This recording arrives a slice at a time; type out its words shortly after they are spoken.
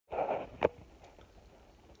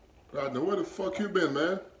Rodney, where the fuck you been,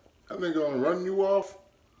 man? That nigga gonna run you off?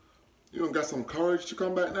 You don't got some courage to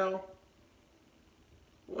come back now?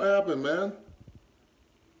 What happened, man?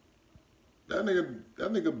 That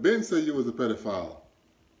nigga Ben said you was a pedophile.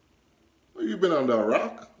 Well, you been under a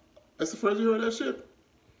rock? That's the first you heard that shit?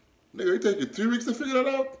 Nigga, it take you 3 weeks to figure that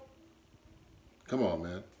out? Come on,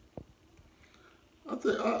 man.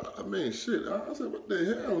 I mean, shit. I said, what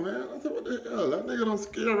the hell, man? I said, what the hell? That nigga don't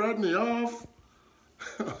scare Rodney off.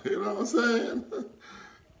 You know what I'm saying?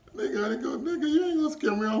 Nigga, you ain't gonna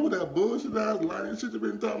scare me off with that bullshit ass lying shit you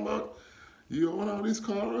been talking about. You own all these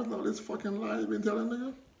cars and all this fucking lies you been telling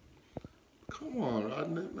nigga? Come on,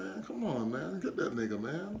 Rodney, man. Come on, man. Get that nigga,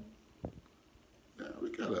 man. Yeah, we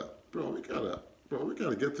gotta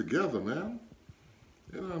get together, man.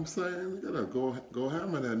 You know what I'm saying? We gotta go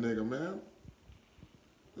hammer that nigga, man.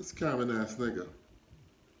 This common ass nigga.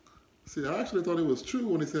 See, I actually thought it was true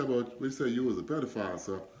when he said you was a pedophile,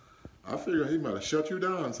 so I figured he might have shut you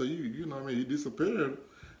down, so you know what I mean, you disappeared.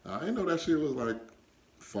 I didn't know that shit was like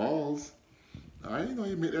false. I didn't know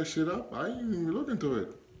you made that shit up. I didn't even look into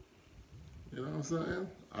it. You know what I'm saying?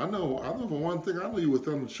 I know for one thing, I know you was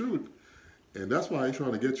telling the truth. And that's why he's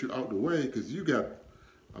trying to get you out the way, because you got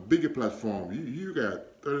a bigger platform. You got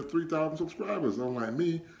 33,000 subscribers, unlike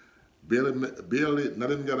me, barely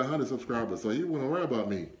not even got 100 subscribers, so he wouldn't worry about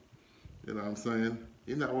me. You know what I'm saying?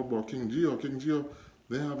 He not worried about King Geo. King Geo,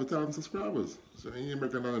 they have 1,000 subscribers, so he ain't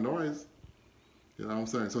making none of noise. You know what I'm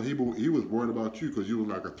saying? So he was worried about you because you was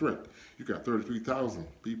like a threat. You got 33,000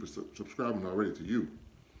 people subscribing already to you.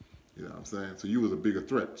 You know what I'm saying? So you was a bigger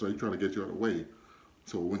threat, so he trying to get you out of the way.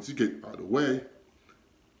 So once you get out of the way,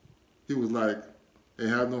 he was like, "Hey,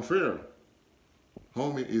 have no fear.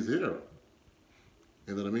 Homie is here."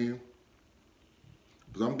 You know what I mean?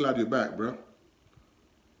 But I'm glad you're back, bro.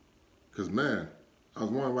 Because, man, I was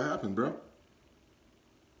wondering what happened, bro.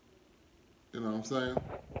 You know what I'm saying?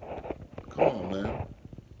 Come on, man.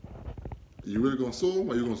 You really going to sue him,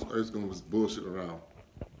 or you just going to bullshit around?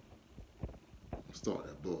 Start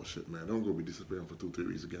that bullshit, man. Don't go be disappearing for 2-3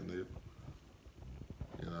 weeks again, nigga.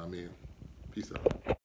 You know what I mean? Peace out.